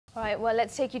All right, well,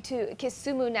 let's take you to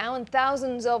Kisumu now, and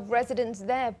thousands of residents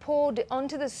there poured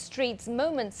onto the streets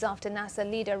moments after NASA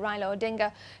leader Raila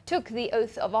Odinga took the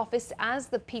oath of office as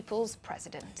the people's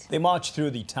president. They marched through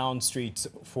the town streets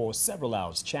for several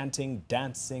hours, chanting,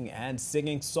 dancing and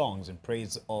singing songs in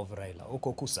praise of Raila.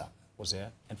 Ouko Okusah was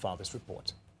here and filed this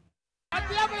report. At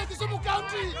the level of Kisumu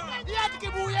County, here at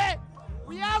Kibuye,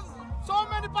 we have so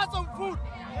many parts of food.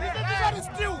 This is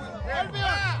stew.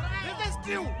 This is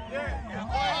stew.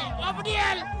 Of the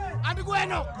and the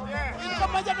gueno. In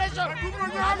combination.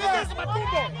 This is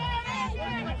matumbo.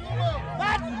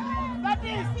 That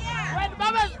is when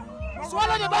Baba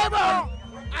swallow the Bible,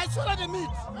 I swallow the meat.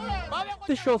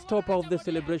 The showstopper of the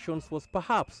celebrations was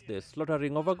perhaps the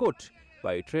slaughtering of a goat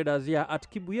by traders here at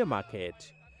Kibuye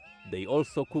Market. They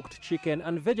also cooked chicken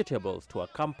and vegetables to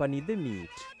accompany the meat.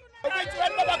 When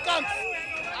Baba comes,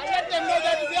 I let them know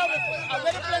that we have a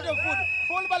very plenty of food,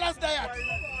 full balanced diet.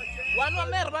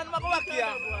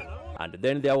 And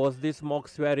then there was this mock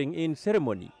swearing-in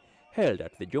ceremony held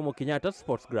at the Jomo Kenyatta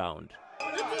Sports Ground.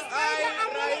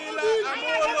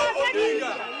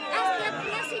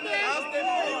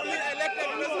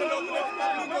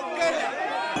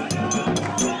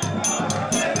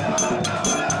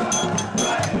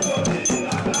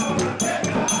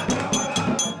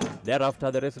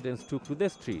 Thereafter, the residents took to the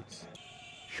streets,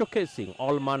 showcasing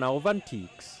all manner of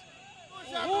antiques.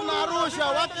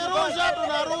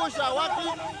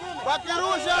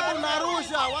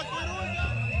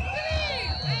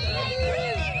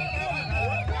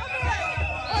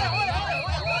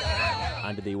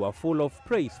 And they were full of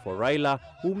praise for Raila,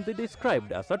 whom they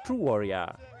described as a true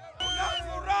warrior.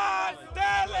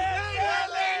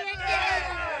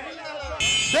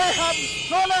 They have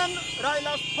stolen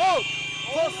Raila's vote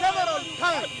for several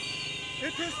times.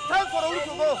 It is time for us to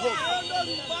go home.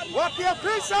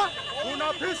 Wakiapisha,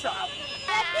 unapisha.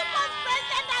 The people's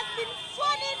president has been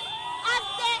sworn in as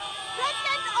the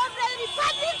president of the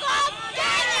Republic of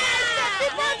Kenya. The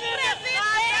people's president.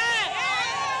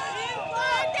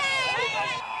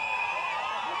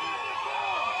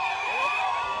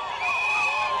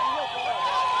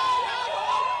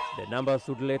 The numbers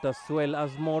would later swell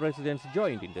as more residents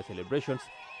joined in the celebrations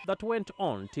that went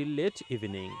on till late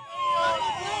evening.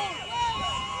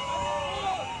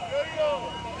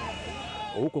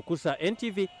 Ouko Okusah,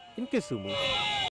 NTV in Kisumu.